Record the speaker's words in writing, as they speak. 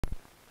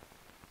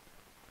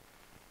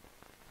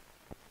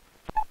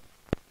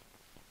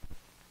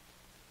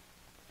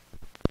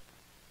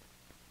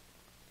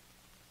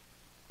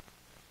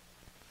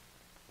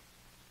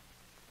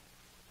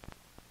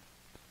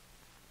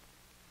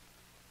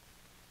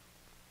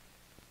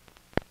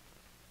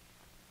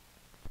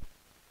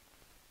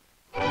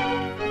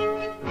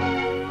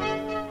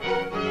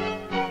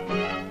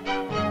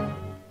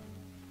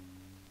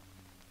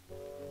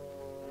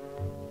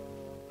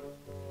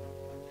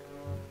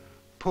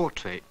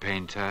portrait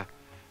painter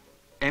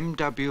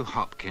M.W.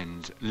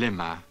 Hopkins,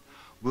 Limmer,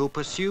 will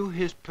pursue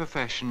his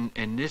profession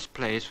in this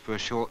place for a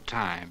short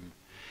time.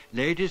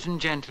 Ladies and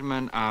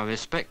gentlemen are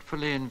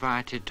respectfully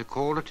invited to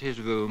call at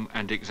his room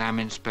and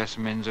examine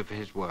specimens of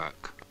his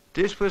work.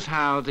 This was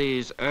how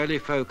these early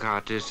folk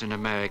artists in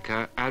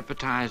America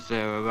advertised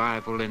their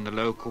arrival in the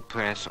local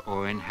press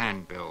or in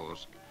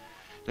handbills.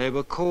 They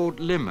were called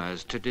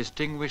Limmers to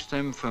distinguish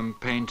them from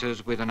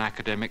painters with an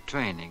academic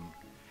training.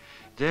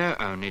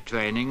 Their only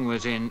training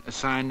was in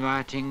sign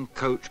writing,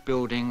 coach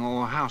building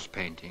or house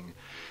painting,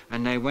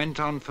 and they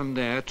went on from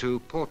there to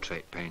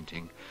portrait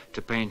painting,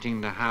 to painting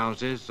the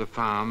houses, the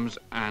farms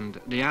and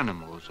the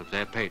animals of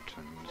their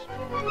patrons.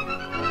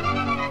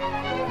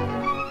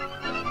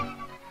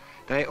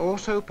 They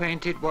also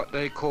painted what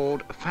they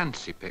called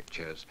fancy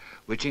pictures,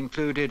 which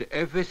included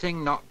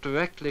everything not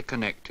directly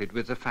connected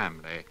with the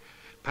family,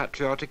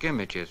 patriotic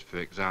images, for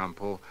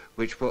example,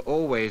 which were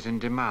always in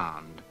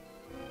demand.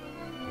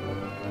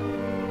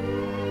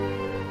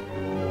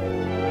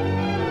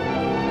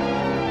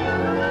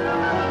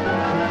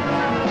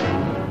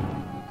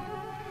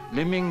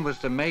 Limming was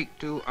the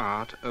make-do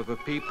art of a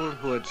people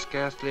who had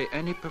scarcely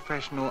any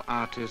professional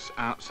artists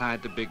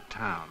outside the big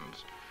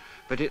towns,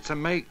 but it's a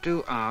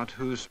make-do art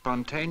whose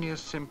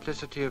spontaneous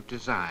simplicity of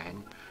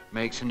design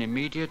makes an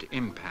immediate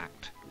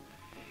impact.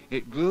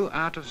 It grew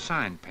out of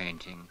sign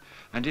painting,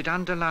 and it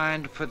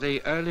underlined for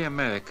the early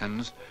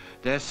Americans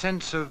their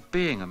sense of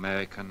being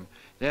American,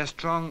 their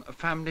strong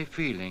family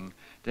feeling,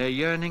 their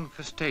yearning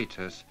for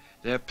status,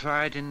 their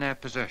pride in their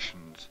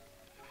possessions.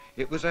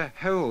 It was a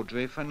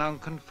heraldry for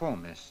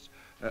nonconformists,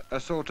 a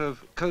sort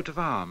of coat of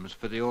arms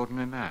for the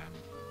ordinary man.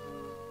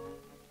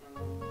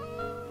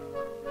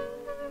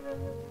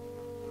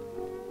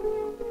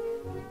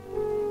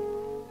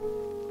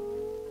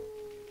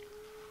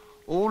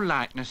 All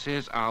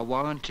likenesses are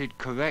warranted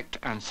correct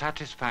and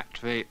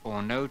satisfactory,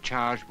 or no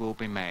charge will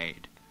be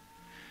made.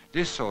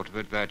 This sort of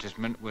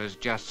advertisement was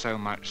just so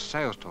much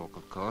sales talk,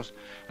 of course,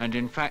 and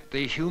in fact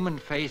the human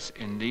face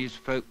in these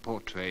folk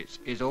portraits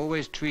is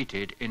always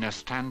treated in a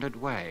standard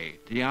way.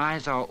 The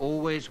eyes are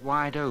always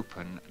wide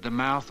open, the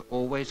mouth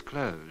always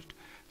closed,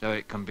 though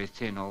it can be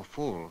thin or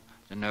full,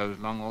 the nose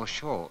long or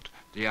short,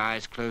 the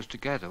eyes close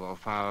together or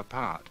far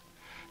apart.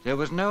 There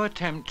was no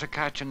attempt to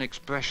catch an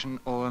expression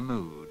or a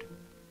mood.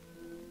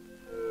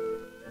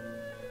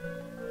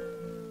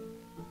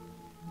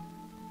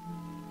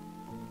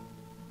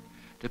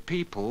 The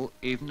people,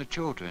 even the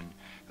children,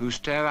 who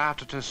stare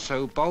out at us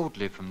so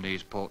boldly from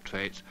these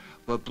portraits,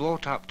 were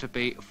brought up to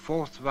be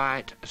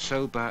forthright,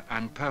 sober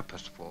and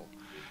purposeful,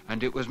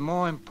 and it was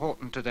more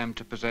important to them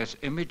to possess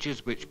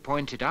images which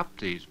pointed up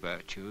these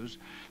virtues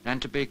than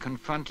to be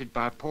confronted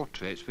by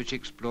portraits which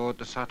explored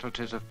the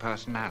subtleties of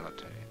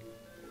personality.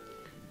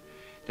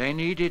 They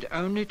needed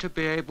only to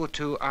be able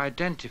to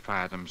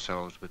identify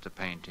themselves with the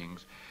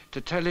paintings, to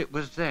tell it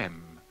was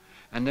them,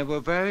 and there were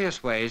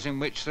various ways in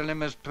which the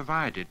Limmers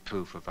provided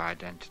proof of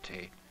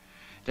identity.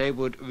 They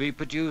would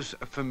reproduce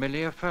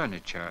familiar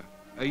furniture,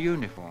 a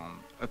uniform,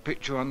 a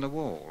picture on the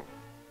wall.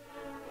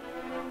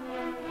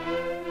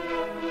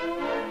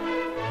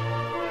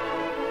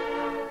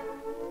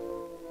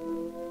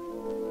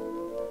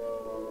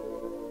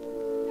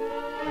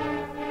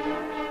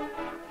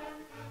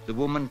 The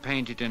woman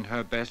painted in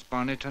her best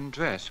bonnet and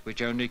dress,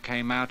 which only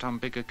came out on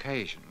big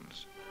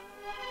occasions.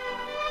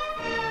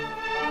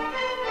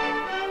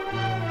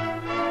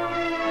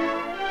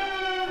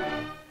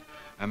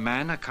 A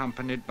man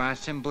accompanied by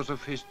symbols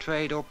of his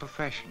trade or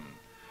profession,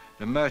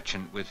 the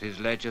merchant with his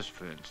ledgers,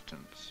 for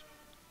instance.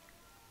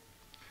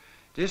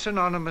 This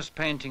anonymous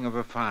painting of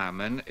a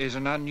fireman is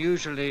an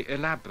unusually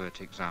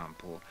elaborate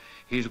example.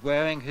 He's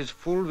wearing his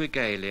full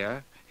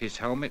regalia, his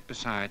helmet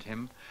beside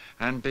him,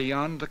 and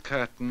beyond the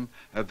curtain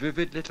a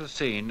vivid little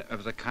scene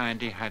of the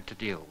kind he had to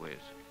deal with.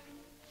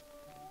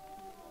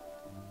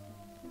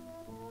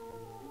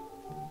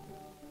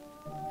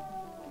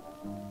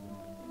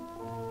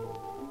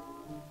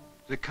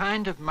 The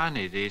kind of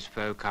money these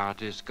folk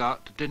artists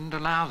got didn't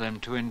allow them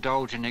to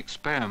indulge in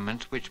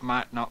experiments which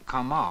might not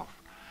come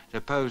off. The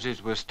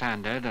poses were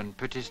standard and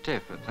pretty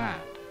stiff at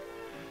that.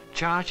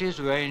 Charges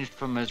ranged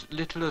from as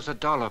little as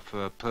 $1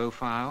 for a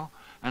profile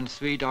and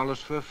 $3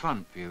 for a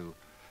front view,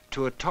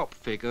 to a top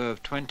figure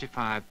of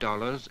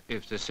 $25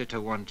 if the sitter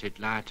wanted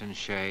light and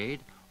shade,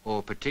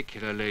 or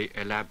particularly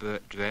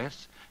elaborate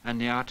dress,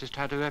 and the artist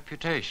had a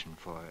reputation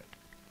for it.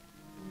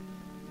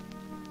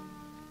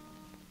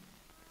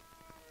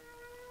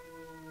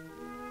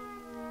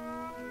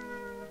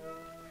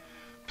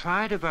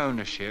 Pride of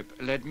ownership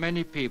led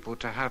many people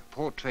to have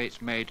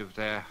portraits made of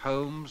their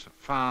homes,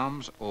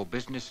 farms or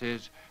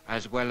businesses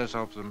as well as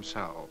of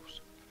themselves.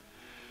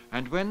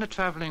 And when the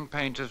travelling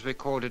painters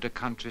recorded a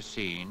country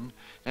scene,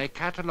 they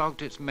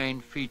catalogued its main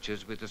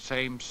features with the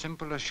same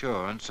simple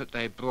assurance that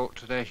they brought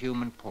to their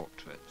human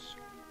portraits.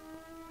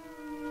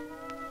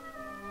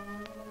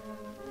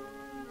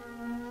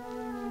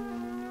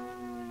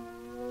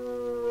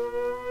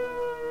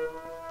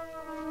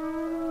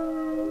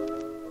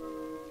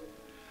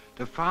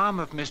 The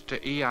farm of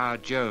Mr. E.R.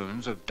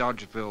 Jones of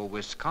Dodgeville,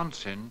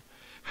 Wisconsin,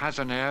 has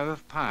an air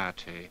of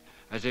piety,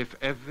 as if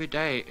every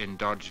day in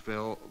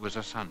Dodgeville was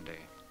a Sunday.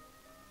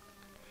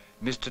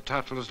 Mr.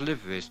 Tuttle's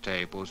livery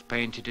stables,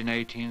 painted in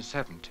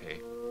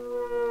 1870.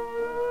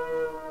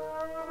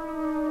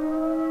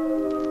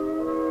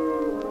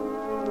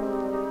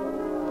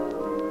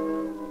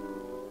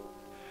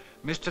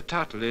 Mr.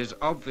 Tuttle is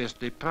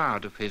obviously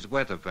proud of his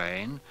weather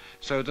vane,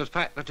 so the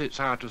fact that it's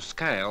out of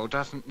scale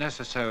doesn't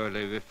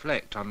necessarily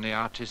reflect on the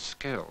artist's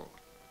skill.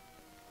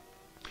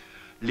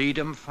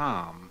 Leedham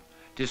Farm,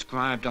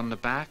 described on the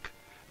back,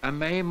 a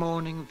May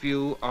morning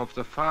view of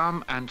the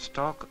farm and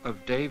stock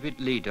of David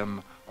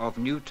Leedham of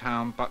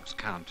Newtown, Bucks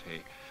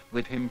County,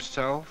 with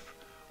himself,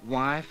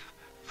 wife,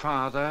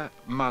 father,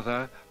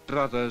 mother,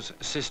 brothers,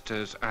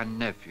 sisters, and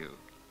nephew.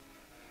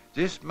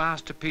 This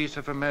masterpiece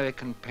of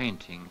American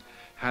painting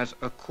has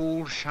a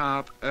cool,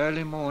 sharp,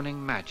 early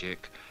morning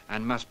magic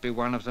and must be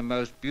one of the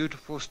most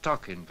beautiful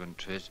stock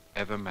inventories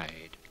ever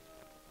made.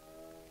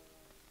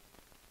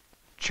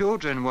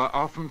 Children were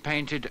often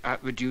painted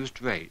at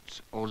reduced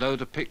rates, although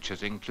the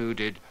pictures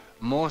included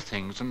more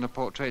things than the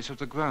portraits of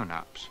the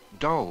grown-ups: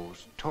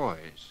 dolls,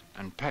 toys,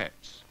 and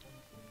pets.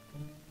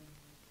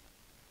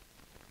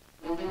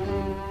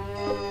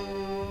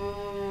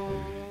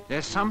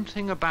 There's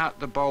something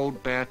about the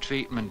bold, bare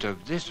treatment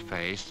of this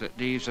face that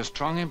leaves a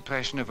strong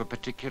impression of a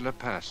particular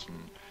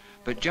person.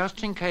 But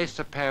just in case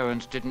the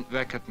parents didn't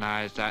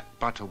recognize that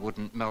butter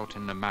wouldn't melt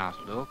in the mouth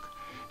look,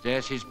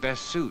 there's his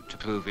best suit to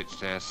prove it's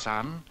their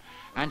son,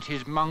 and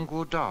his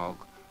mongrel dog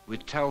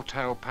with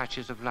telltale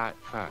patches of light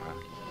fur.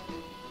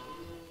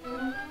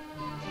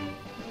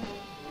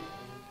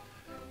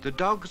 The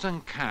dogs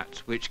and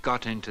cats which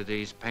got into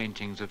these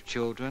paintings of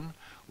children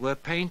were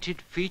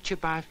painted feature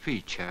by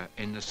feature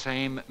in the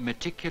same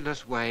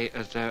meticulous way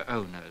as their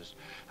owners,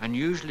 and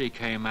usually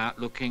came out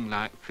looking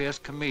like fierce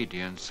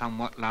comedians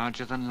somewhat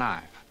larger than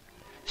life,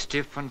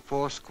 stiff and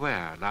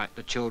foursquare like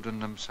the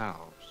children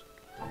themselves.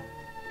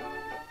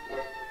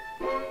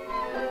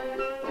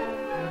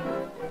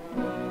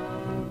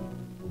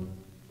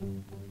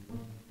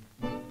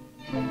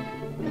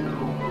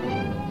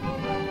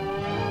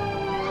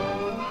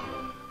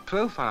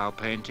 Profile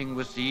painting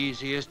was the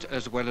easiest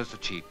as well as the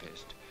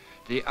cheapest.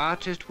 The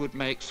artist would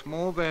make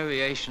small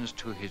variations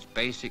to his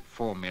basic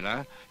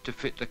formula to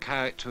fit the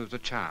character of the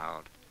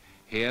child.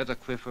 Here, the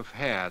quiff of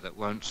hair that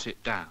won't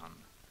sit down.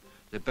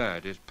 The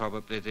bird is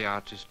probably the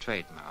artist's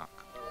trademark.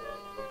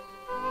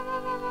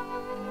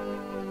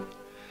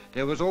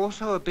 There was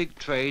also a big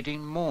trade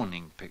in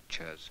mourning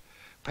pictures,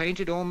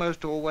 painted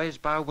almost always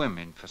by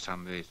women for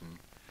some reason.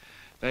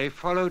 They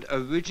followed a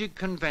rigid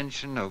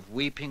convention of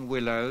weeping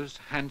willows,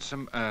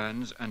 handsome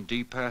urns, and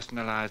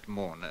depersonalized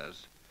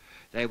mourners.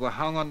 They were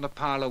hung on the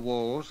parlor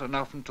walls and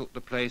often took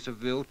the place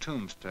of real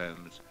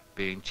tombstones,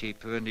 being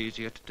cheaper and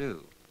easier to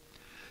do.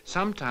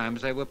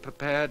 Sometimes they were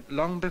prepared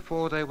long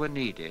before they were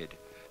needed,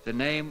 the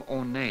name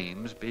or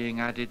names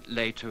being added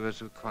later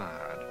as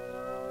required.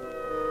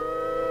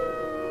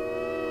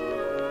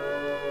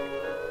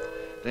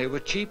 They were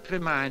cheap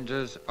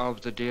reminders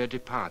of the dear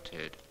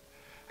departed,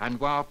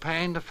 and while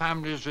paying the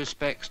family's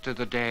respects to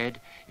the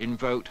dead,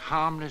 invoked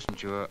harmless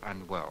grandeur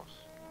and wealth.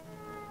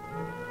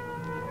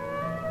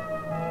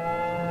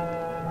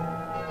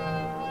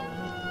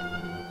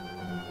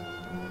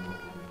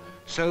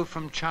 So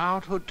from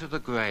childhood to the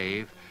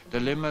grave, the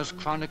Limmers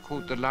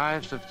chronicled the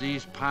lives of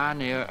these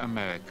pioneer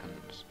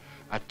Americans,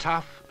 a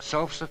tough,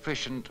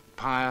 self-sufficient,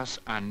 pious,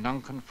 and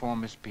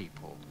nonconformist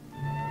people.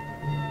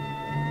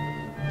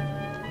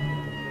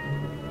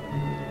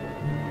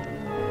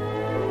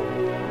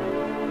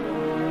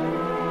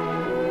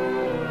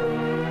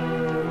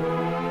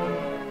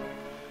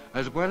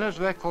 As well as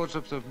records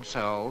of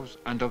themselves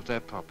and of their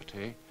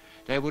property,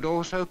 they would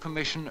also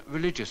commission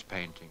religious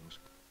paintings.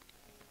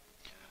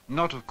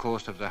 Not, of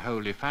course, of the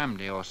Holy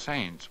Family or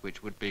saints,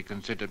 which would be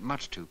considered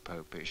much too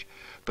popish,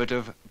 but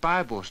of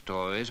Bible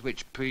stories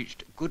which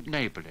preached good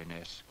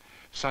neighborliness,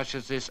 such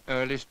as this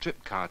early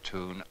strip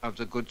cartoon of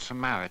the Good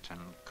Samaritan,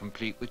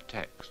 complete with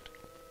text.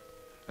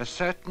 A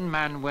certain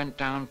man went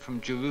down from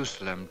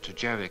Jerusalem to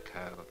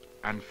Jericho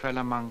and fell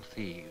among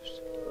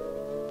thieves.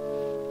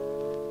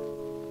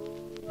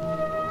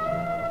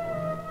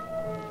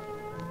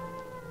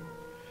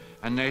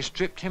 And they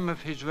stripped him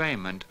of his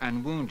raiment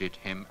and wounded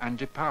him and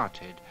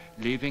departed,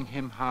 leaving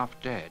him half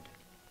dead.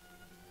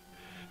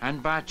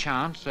 And by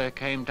chance there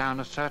came down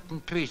a certain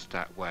priest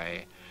that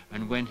way,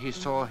 and when he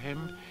saw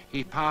him,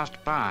 he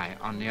passed by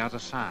on the other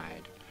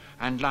side.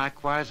 And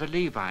likewise a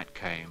Levite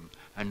came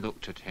and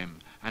looked at him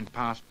and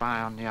passed by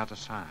on the other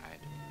side.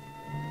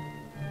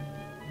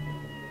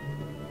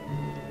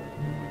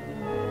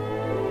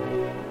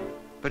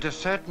 But a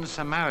certain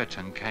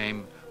Samaritan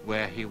came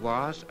where he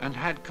was and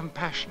had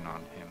compassion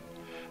on him,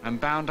 and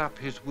bound up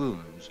his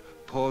wounds,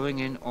 pouring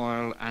in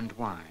oil and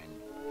wine,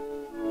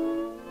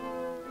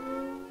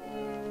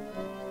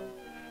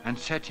 and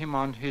set him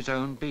on his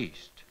own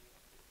beast,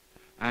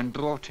 and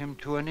brought him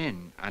to an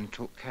inn and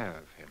took care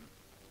of him.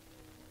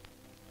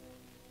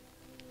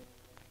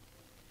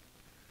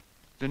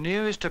 The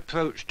nearest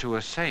approach to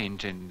a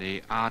saint in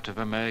the art of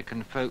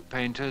American folk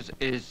painters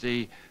is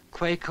the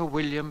Quaker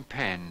William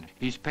Penn.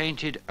 He's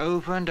painted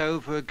over and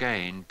over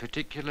again,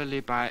 particularly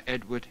by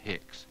Edward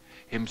Hicks,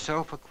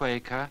 himself a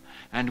Quaker,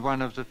 and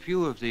one of the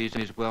few of these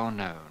is well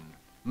known.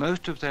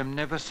 Most of them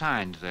never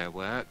signed their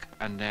work,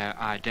 and their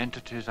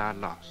identities are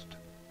lost.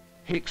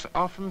 Hicks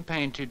often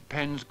painted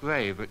Penn's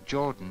grave at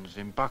Jordan's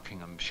in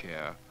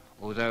Buckinghamshire,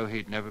 although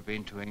he'd never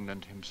been to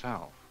England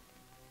himself.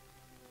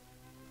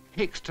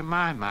 Hicks, to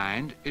my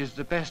mind, is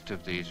the best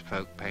of these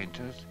folk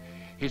painters.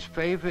 His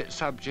favourite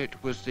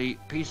subject was the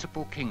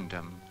peaceable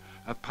kingdom,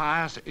 a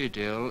pious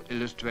idyll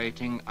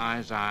illustrating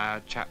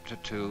Isaiah chapter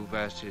 2,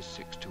 verses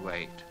 6 to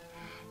 8.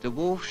 The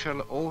wolf shall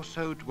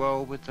also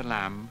dwell with the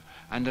lamb,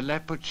 and the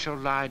leopard shall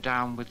lie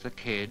down with the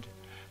kid,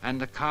 and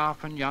the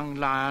calf and young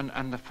lion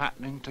and the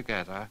fatling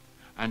together,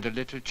 and a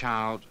little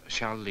child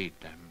shall lead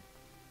them.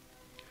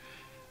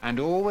 And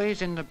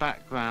always in the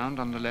background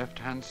on the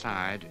left-hand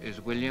side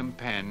is William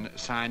Penn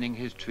signing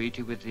his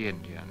treaty with the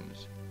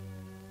Indians.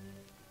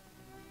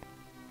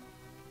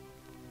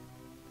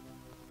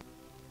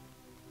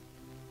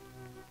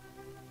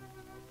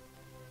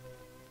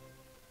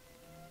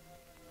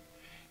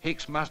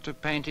 Hicks must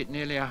have painted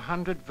nearly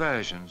 100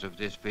 versions of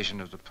this vision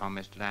of the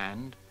Promised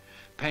Land,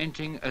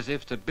 painting as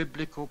if the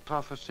biblical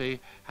prophecy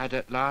had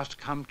at last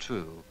come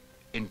true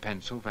in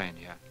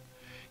Pennsylvania.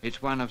 It's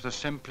one of the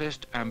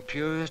simplest and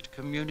purest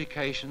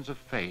communications of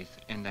faith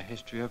in the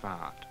history of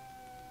art.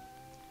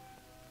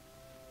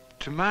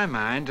 To my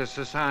mind, a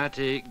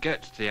society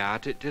gets the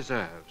art it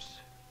deserves.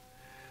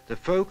 The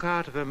folk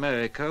art of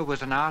America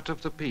was an art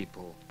of the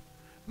people,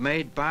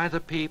 made by the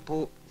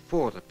people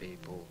for the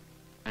people,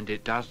 and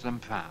it does them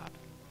proud.